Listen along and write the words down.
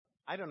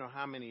I don't know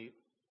how many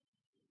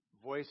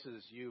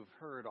voices you've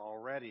heard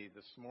already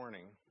this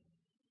morning.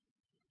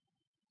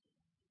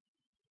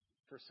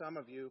 For some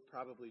of you,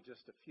 probably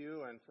just a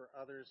few, and for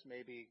others,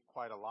 maybe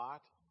quite a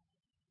lot.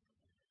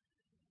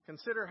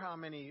 Consider how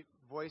many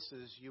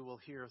voices you will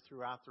hear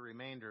throughout the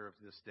remainder of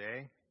this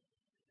day.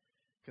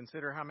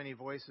 Consider how many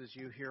voices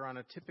you hear on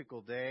a typical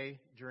day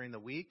during the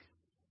week.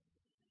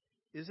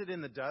 Is it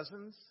in the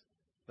dozens,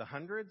 the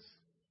hundreds,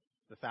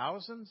 the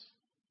thousands?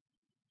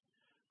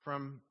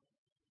 From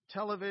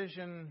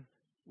television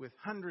with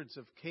hundreds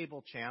of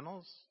cable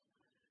channels,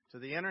 to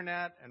the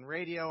internet and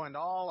radio and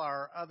all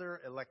our other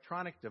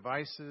electronic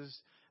devices,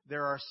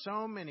 there are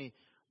so many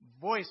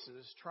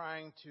voices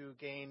trying to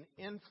gain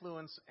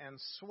influence and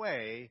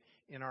sway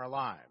in our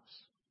lives.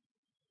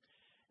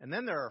 And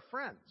then there are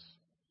friends,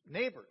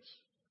 neighbors,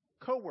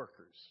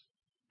 co-workers,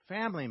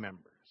 family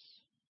members.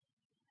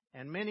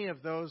 And many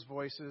of those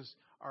voices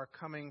are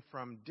coming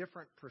from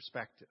different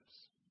perspectives.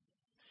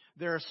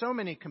 There are so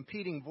many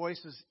competing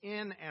voices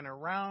in and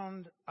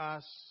around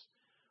us.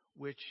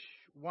 Which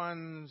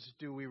ones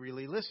do we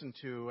really listen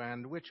to,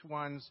 and which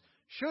ones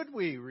should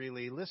we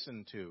really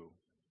listen to?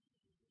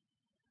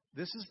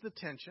 This is the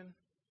tension,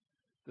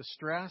 the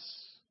stress,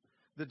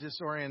 the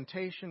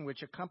disorientation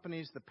which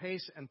accompanies the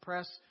pace and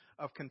press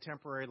of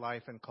contemporary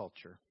life and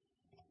culture.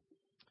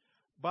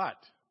 But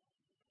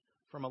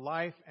from a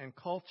life and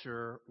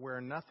culture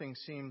where nothing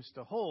seems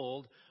to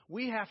hold,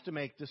 we have to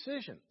make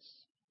decisions,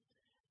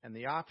 and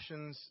the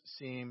options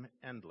seem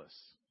endless.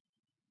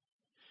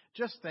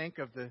 Just think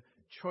of the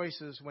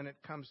choices when it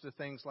comes to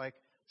things like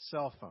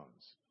cell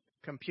phones,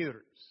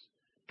 computers,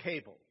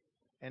 cable,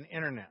 and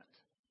internet,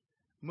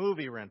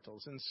 movie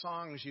rentals, and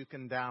songs you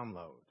can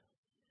download.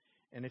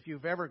 And if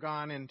you've ever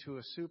gone into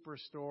a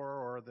superstore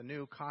or the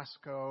new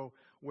Costco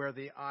where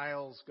the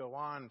aisles go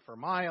on for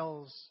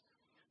miles,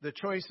 the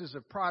choices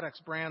of products,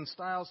 brands,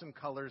 styles, and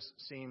colors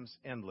seems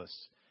endless.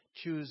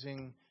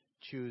 Choosing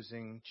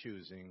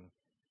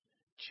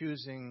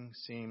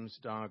seems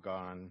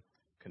doggone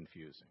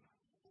confusing.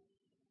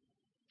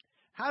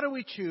 How do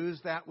we choose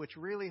that which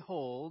really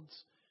holds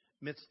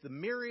amidst the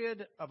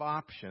myriad of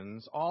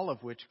options, all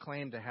of which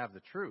claim to have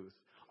the truth,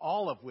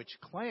 all of which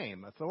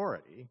claim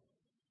authority?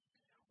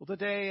 Well,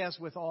 today, as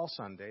with all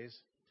Sundays,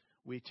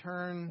 we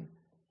turn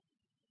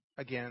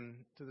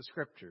again to the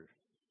Scripture.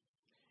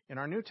 In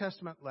our New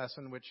Testament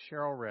lesson, which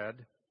Cheryl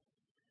read,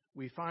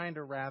 we find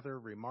a rather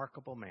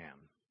remarkable man.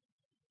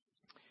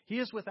 He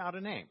is without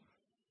a name,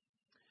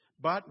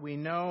 but we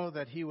know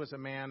that he was a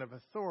man of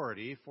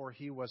authority, for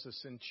he was a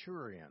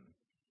centurion,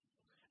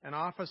 an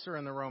officer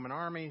in the Roman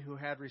army who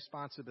had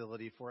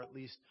responsibility for at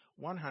least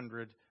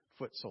 100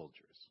 foot soldiers.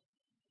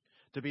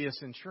 To be a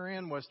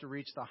centurion was to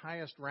reach the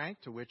highest rank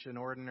to which an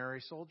ordinary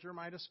soldier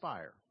might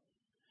aspire.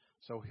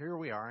 So here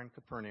we are in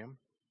Capernaum,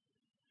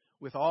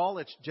 with all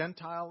its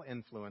Gentile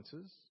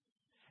influences,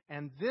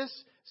 and this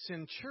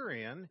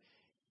centurion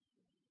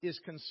is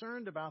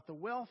concerned about the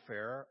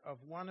welfare of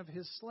one of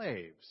his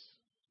slaves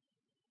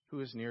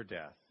who is near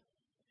death.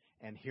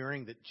 And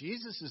hearing that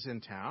Jesus is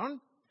in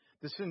town,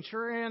 the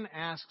centurion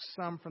asks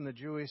some from the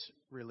Jewish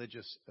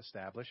religious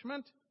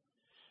establishment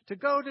to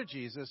go to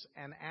Jesus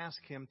and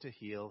ask him to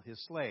heal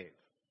his slave.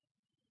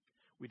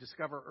 We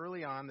discover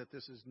early on that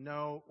this is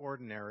no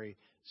ordinary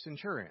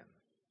centurion.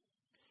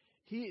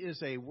 He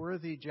is a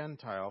worthy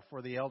Gentile,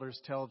 for the elders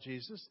tell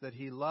Jesus that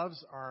he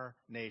loves our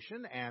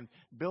nation and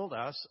build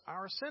us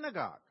our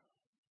synagogue.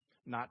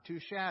 Not too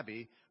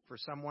shabby for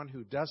someone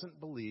who doesn't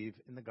believe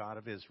in the God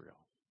of Israel.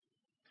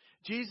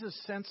 Jesus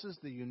senses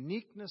the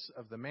uniqueness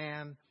of the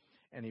man,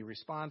 and he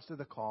responds to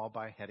the call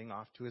by heading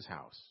off to his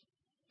house.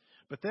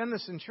 But then the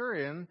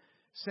centurion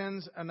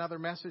sends another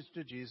message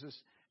to Jesus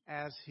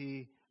as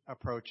he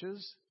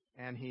approaches,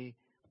 and he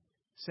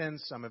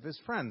sends some of his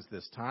friends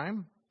this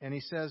time. And he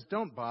says,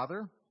 "Don't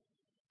bother.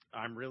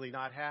 I'm really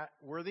not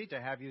worthy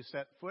to have you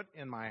set foot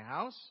in my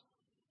house.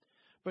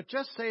 But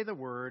just say the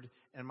word,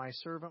 and my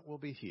servant will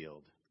be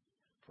healed.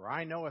 For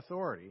I know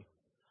authority.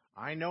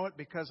 I know it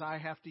because I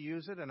have to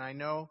use it, and I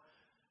know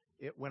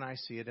it when I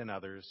see it in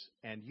others.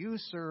 And you,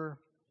 sir,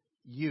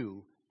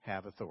 you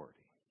have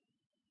authority."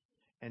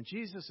 And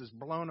Jesus is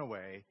blown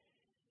away,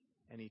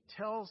 and he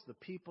tells the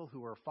people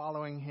who are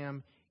following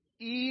him,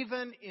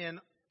 "Even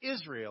in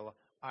Israel,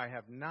 I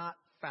have not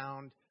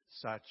found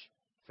such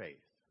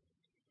faith."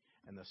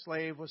 And the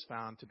slave was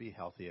found to be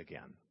healthy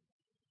again.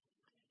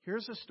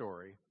 Here's a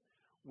story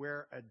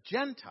where a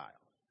Gentile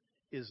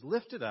is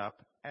lifted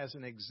up as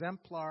an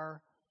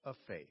exemplar of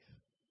faith.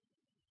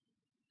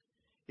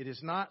 It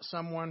is not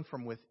someone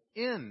from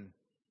within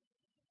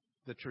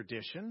the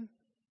tradition,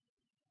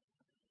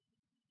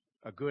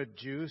 a good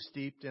Jew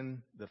steeped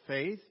in the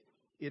faith.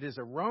 It is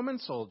a Roman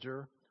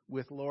soldier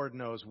with Lord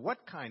knows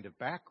what kind of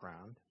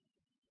background.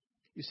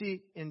 You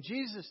see, in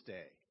Jesus'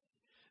 day,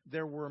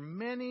 there were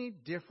many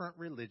different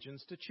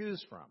religions to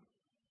choose from.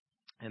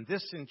 And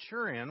this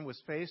centurion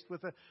was faced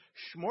with a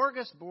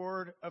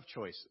smorgasbord of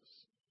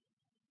choices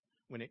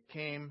when it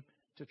came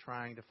to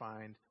trying to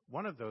find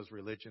one of those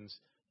religions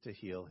to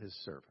heal his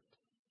servant.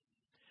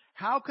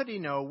 How could he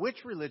know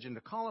which religion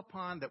to call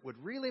upon that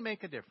would really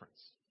make a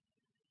difference?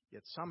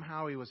 Yet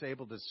somehow he was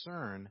able to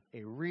discern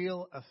a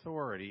real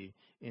authority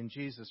in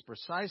Jesus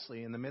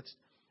precisely in the midst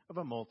of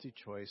a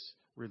multi-choice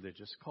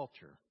religious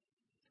culture.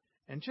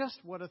 And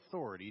just what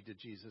authority did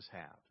Jesus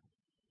have?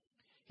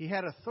 He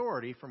had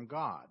authority from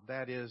God,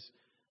 that is,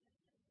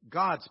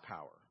 God's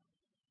power,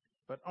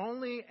 but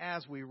only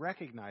as we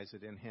recognize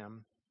it in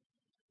him,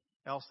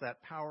 else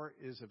that power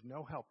is of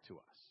no help to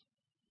us.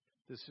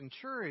 The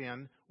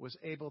centurion was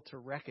able to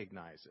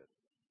recognize it,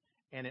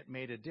 and it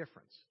made a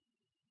difference.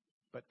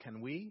 But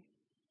can we?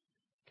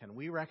 Can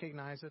we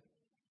recognize it?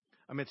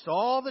 Amidst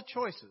all the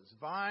choices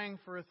vying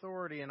for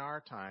authority in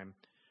our time,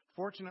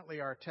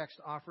 fortunately our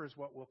text offers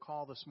what we'll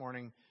call this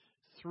morning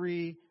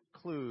 3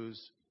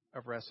 clues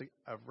of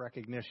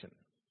recognition: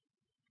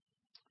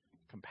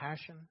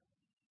 compassion,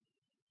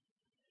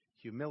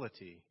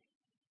 humility,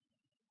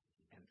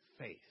 and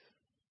faith.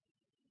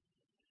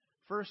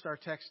 First, our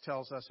text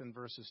tells us in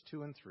verses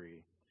 2 and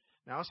 3,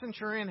 "Now a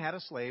centurion had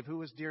a slave who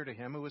was dear to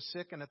him, who was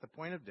sick and at the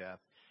point of death.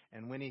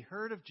 And when he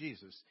heard of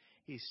Jesus,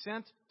 he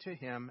sent to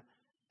him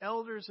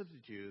elders of the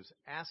Jews,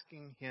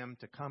 asking him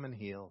to come and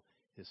heal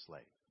his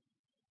slave."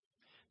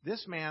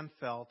 This man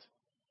felt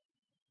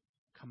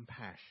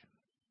compassion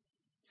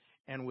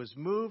and was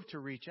moved to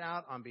reach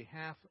out on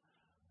behalf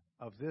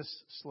of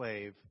this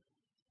slave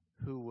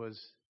who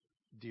was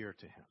dear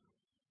to him.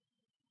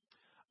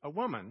 A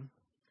woman,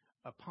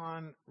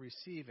 upon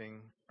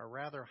receiving a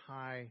rather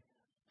high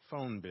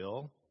phone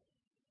bill,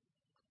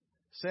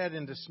 said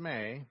in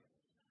dismay,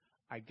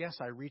 "I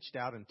guess I reached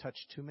out and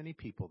touched too many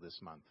people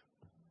this month."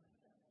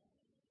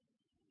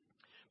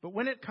 But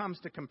when it comes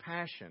to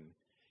compassion,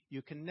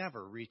 you can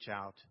never reach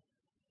out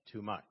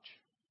too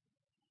much.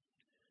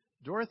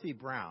 Dorothy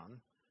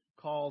Brown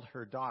called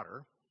her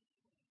daughter,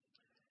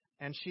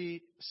 and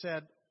she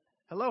said,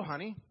 "Hello,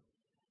 honey.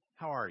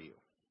 How are you?"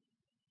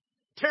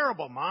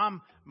 "Terrible,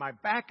 Mom. My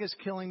back is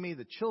killing me.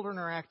 The children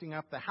are acting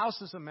up. The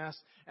house is a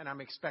mess, and I'm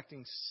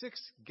expecting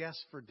 6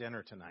 guests for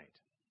dinner tonight."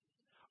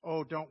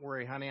 "Oh, don't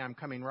worry, honey. I'm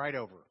coming right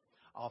over.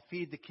 I'll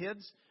feed the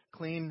kids,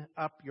 clean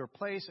up your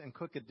place, and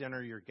cook a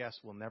dinner your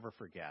guests will never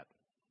forget."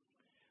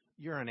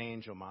 "You're an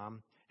angel,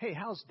 Mom. Hey,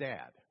 how's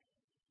Dad?"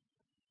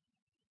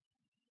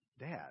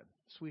 "Dad?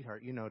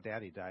 Sweetheart, you know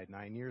Daddy died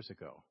 9 years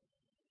ago."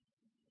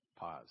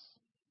 Pause.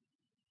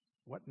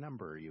 "What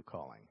number are you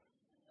calling?"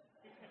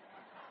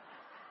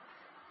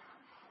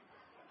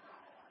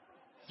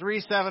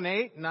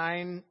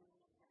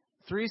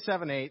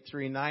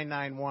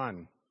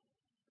 378-3991.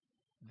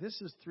 This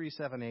is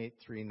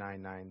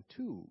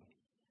 378-3992.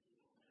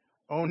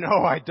 "Oh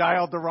no, I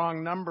dialed the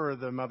wrong number,"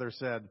 the mother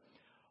said.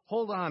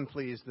 "Hold on,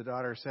 please," the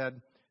daughter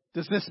said.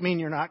 "Does this mean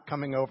you're not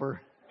coming over?"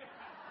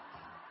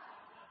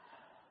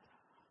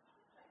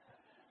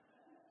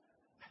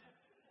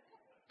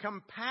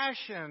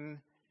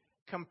 Compassion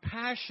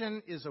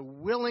is a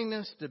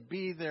willingness to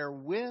be there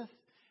with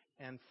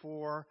and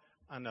for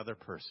another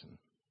person.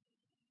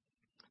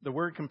 The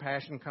word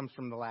compassion comes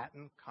from the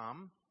Latin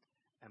cum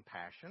and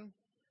passion.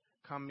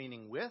 Cum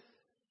meaning with,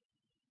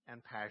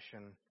 and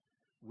passion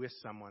with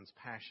someone's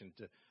passion,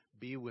 to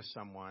be with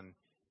someone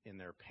in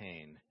their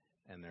pain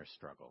and their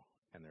struggle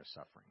and their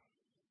suffering.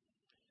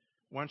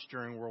 Once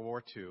during World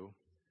War II,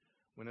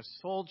 when a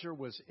soldier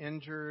was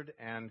injured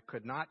and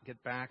could not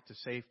get back to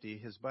safety,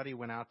 his buddy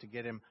went out to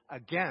get him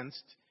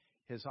against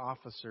his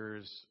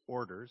officer's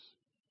orders.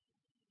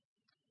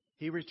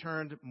 He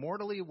returned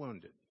mortally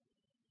wounded,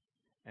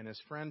 and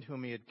his friend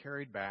whom he had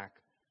carried back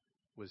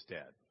was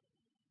dead.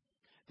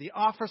 The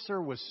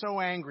officer was so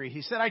angry,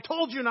 he said, "I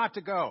told you not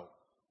to go.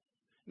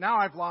 Now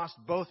I've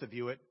lost both of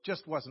you. It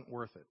just wasn't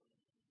worth it."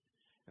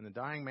 And the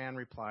dying man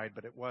replied,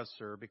 "But it was,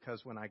 sir,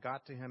 because when I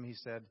got to him, he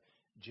said,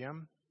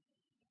 'Jim,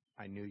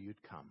 I knew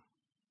you'd come.'"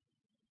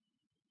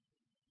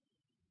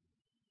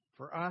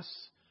 For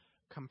us,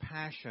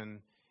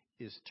 compassion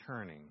is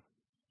turning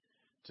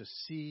to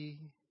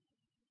see,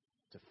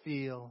 to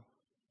feel,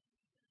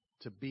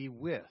 to be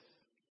with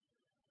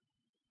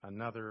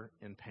another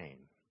in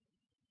pain.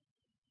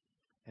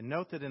 And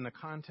note that in the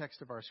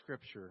context of our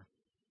scripture,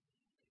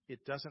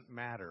 it doesn't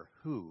matter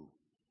who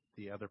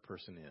the other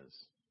person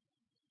is.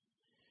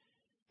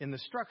 In the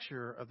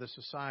structure of the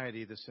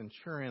society the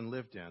centurion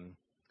lived in,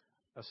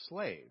 a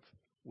slave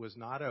was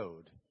not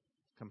owed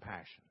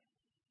compassion.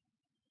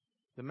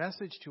 The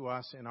message to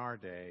us in our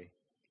day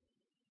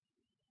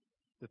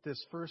that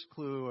this first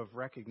clue of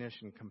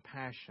recognition,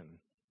 compassion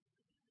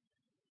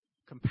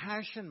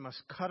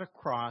must cut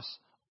across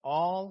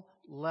all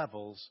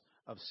levels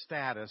of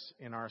status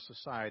in our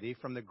society,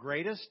 from the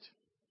greatest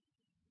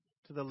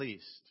to the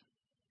least.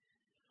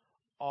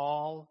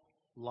 All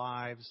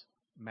lives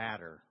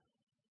matter.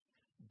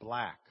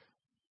 Black,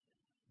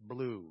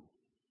 blue,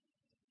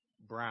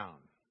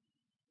 brown,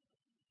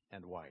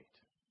 and white.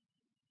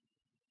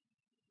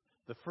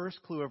 The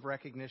first clue of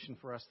recognition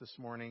for us this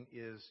morning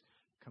is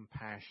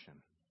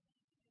compassion,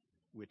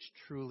 which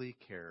truly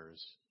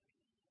cares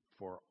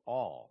for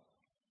all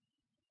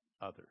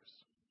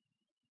others.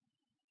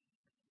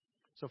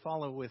 So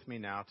follow with me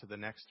now to the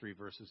next 3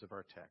 verses of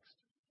our text,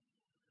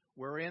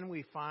 wherein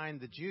we find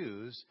the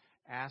Jews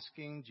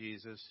asking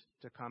Jesus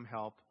to come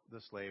help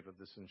the slave of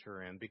the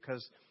centurion,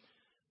 because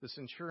the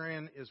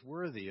centurion is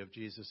worthy of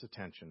Jesus'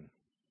 attention.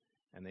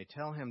 And they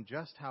tell him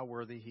just how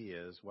worthy he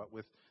is, what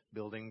with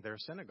building their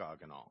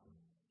synagogue and all.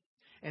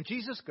 And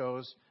Jesus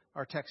goes,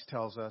 our text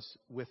tells us,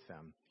 with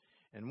them.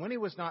 And when he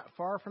was not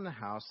far from the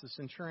house, the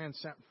centurion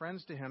sent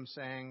friends to him,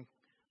 saying,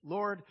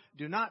 Lord,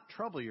 do not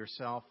trouble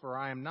yourself, for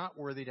I am not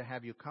worthy to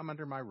have you come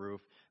under my roof.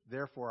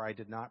 Therefore I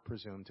did not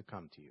presume to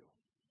come to you.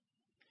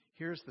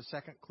 Here's the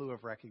second clue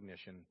of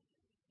recognition: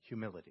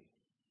 humility.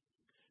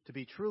 To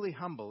be truly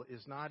humble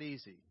is not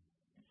easy.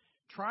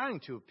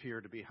 Trying to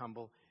appear to be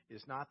humble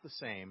is not the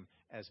same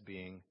as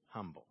being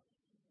humble.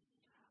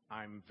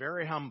 I'm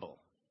very humble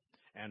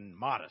and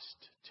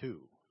modest,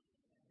 too.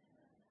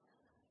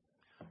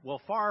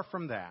 Well, far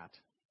from that,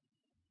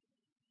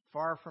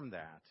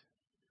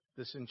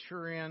 the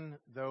centurion,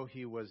 though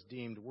he was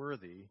deemed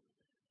worthy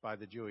by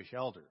the Jewish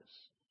elders,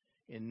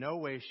 in no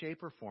way,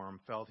 shape, or form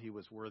felt he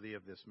was worthy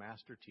of this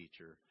master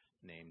teacher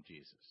named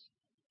Jesus.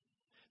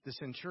 The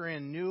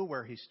centurion knew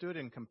where he stood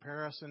in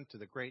comparison to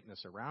the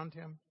greatness around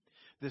him.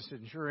 The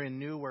centurion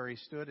knew where he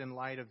stood in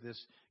light of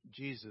this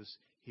Jesus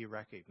he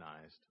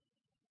recognized.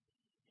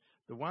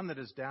 The one that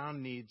is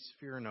down needs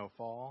fear no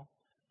fall.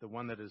 The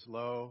one that is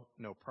low,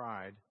 no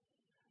pride.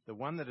 The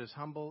one that is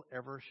humble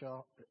ever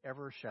shall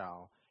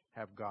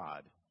have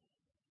God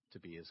to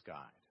be his guide.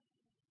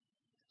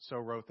 So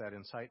wrote that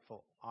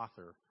insightful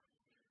author,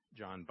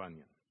 John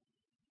Bunyan.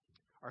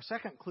 Our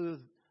second clue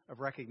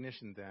of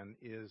recognition, then,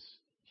 is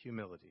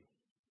humility.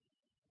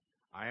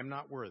 I am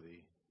not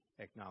worthy,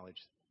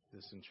 acknowledged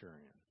the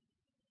centurion.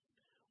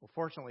 Well,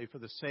 fortunately, for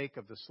the sake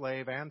of the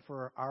slave and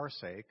for our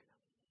sake,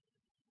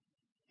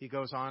 he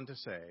goes on to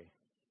say,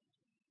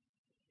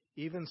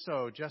 even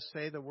so, just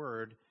say the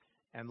word,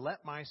 and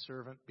let my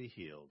servant be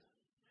healed.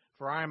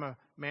 For I am a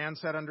man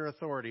set under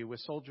authority, with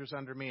soldiers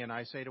under me, and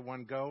I say to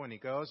one, go, and he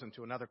goes, and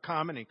to another,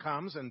 come, and he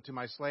comes, and to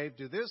my slave,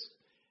 do this,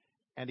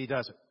 and he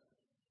does it.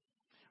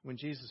 When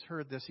Jesus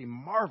heard this, he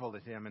marveled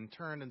at him and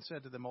turned and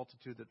said to the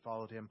multitude that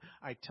followed him,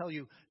 I tell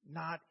you,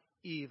 not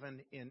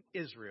even in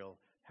Israel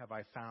have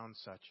I found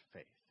such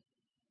faith.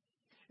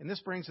 And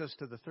this brings us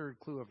to the third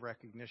clue of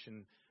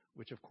recognition,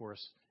 which, of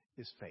course,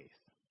 is faith.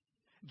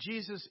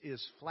 Jesus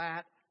is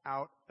flat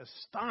out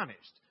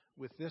astonished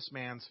with this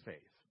man's faith,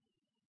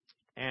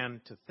 and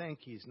to think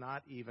he's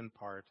not even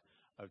part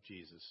of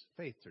Jesus'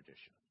 faith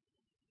tradition.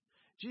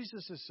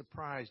 Jesus is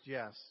surprised,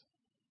 yes,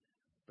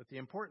 but the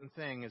important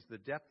thing is the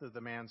depth of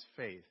the man's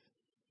faith.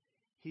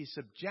 He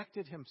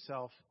subjected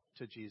himself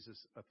to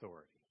Jesus'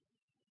 authority.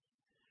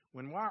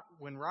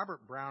 When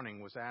Robert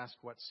Browning was asked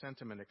what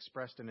sentiment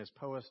expressed in his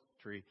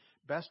poetry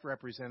best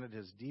represented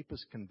his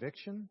deepest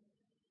conviction,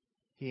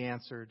 he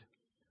answered,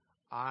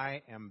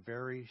 I am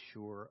very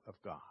sure of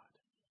God.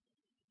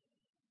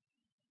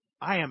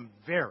 I am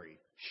very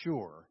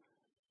sure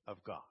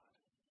of God.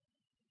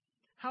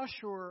 How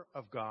sure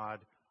of God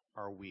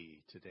are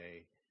we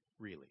today,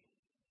 really?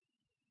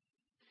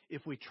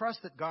 If we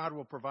trust that God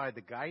will provide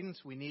the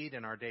guidance we need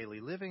in our daily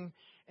living,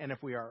 and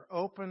if we are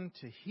open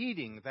to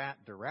heeding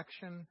that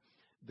direction,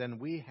 then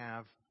we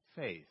have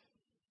faith.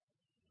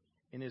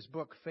 In his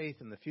book, Faith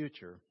in the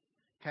Future,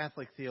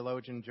 Catholic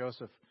theologian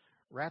Joseph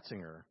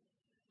Ratzinger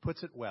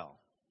puts it well.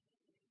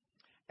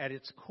 At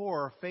its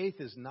core, faith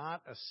is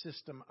not a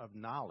system of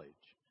knowledge,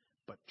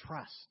 but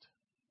trust.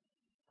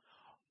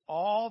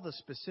 All the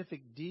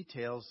specific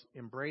details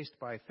embraced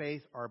by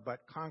faith are but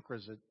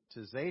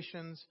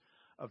concretizations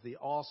of the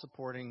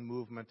all-supporting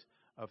movement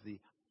of the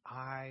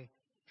I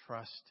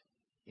trust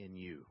in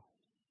you,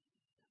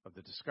 of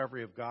the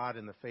discovery of God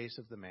in the face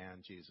of the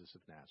man, Jesus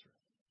of Nazareth,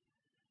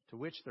 to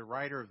which the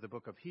writer of the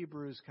book of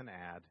Hebrews can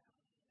add,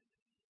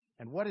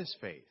 and what is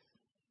faith?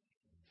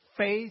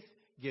 Faith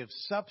gives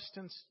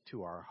substance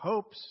to our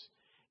hopes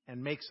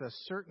and makes us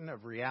certain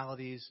of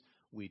realities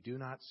we do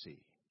not see.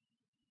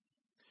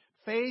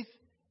 Faith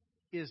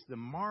is the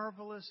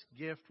marvelous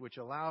gift which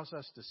allows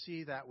us to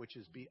see that which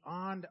is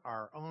beyond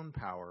our own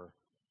power,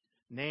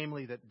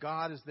 namely that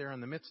God is there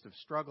in the midst of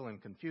struggle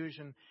and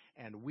confusion,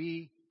 and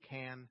we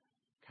can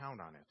count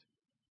on it.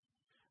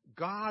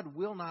 God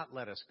will not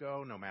let us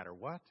go no matter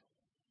what,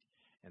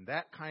 and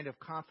that kind of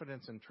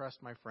confidence and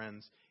trust, my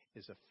friends,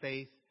 is a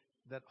faith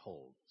that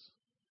holds.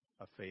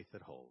 A faith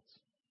that holds.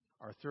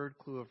 Our third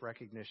clue of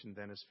recognition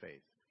then is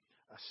faith.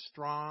 A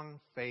strong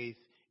faith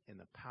in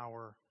the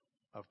power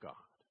of God.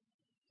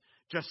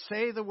 Just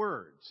say the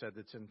word, said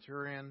the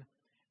centurion,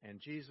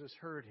 and Jesus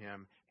heard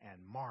him and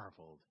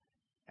marveled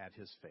at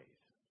his faith.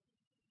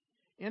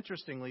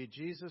 Interestingly,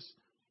 Jesus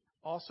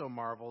also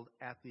marveled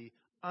at the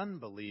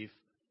unbelief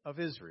of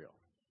Israel.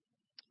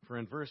 For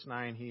in verse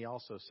 9 he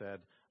also said,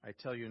 I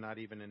tell you, not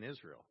even in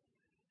Israel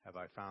have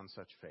I found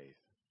such faith.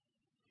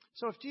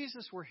 So if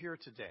Jesus were here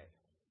today,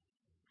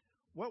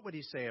 what would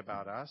he say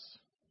about us?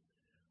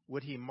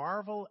 Would he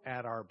marvel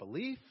at our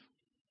belief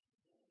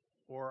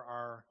or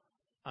our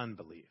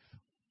unbelief?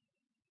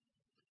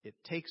 It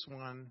takes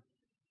one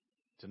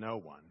to know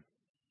one,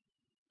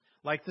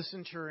 Like the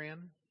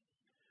centurion,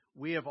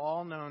 we have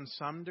all known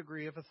some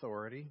degree of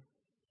authority,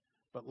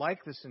 but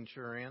like the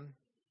centurion,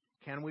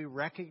 can we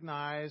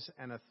recognize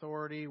an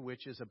authority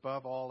which is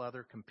above all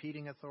other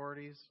competing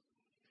authorities?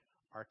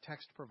 Our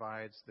text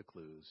provides the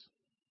clues: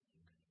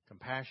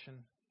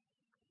 compassion,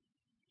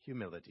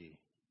 humility,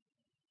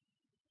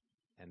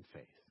 and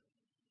faith.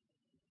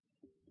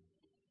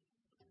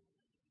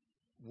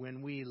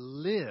 When we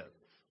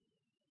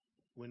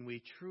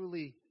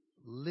truly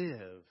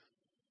live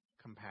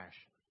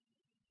compassion,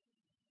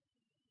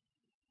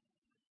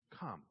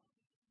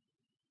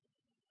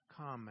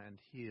 come and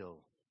heal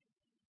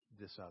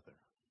this other.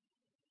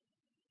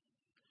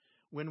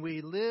 When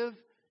we live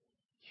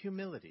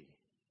humility,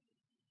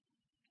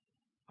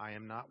 I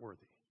am not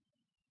worthy.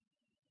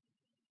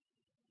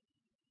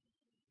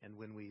 And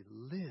when we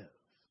live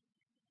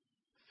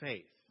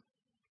faith,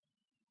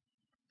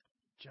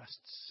 just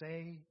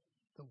say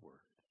the word.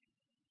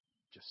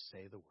 Just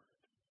say the word.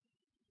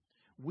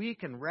 We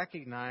can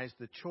recognize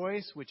the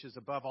choice which is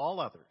above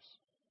all others,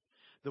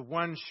 the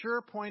one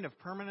sure point of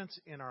permanence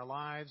in our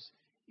lives,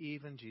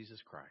 even Jesus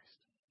Christ.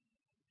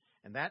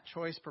 And that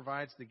choice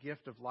provides the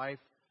gift of life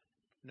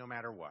no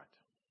matter what.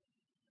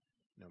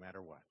 No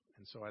matter what.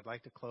 And so I'd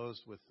like to close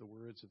with the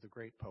words of the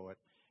great poet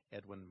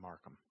Edwin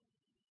Markham.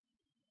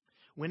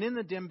 When in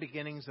the dim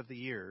beginnings of the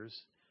years,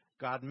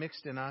 God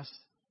mixed in us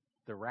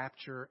the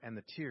rapture and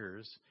the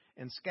tears,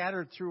 and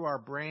scattered through our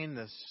brain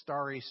the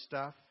starry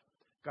stuff,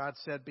 God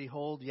said,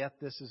 "Behold, yet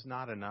this is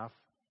not enough.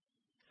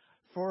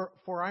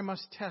 For I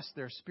must test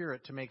their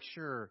spirit to make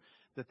sure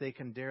that they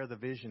can dare the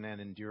vision and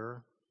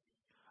endure.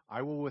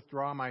 I will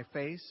withdraw my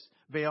face,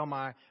 veil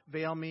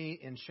me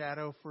in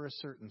shadow for a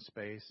certain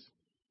space,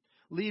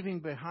 leaving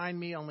behind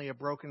me only a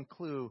broken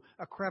clue,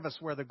 a crevice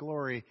where the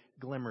glory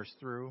glimmers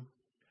through.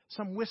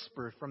 Some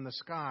whisper from the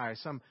sky,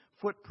 some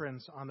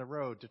footprints on the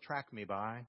road to track me by.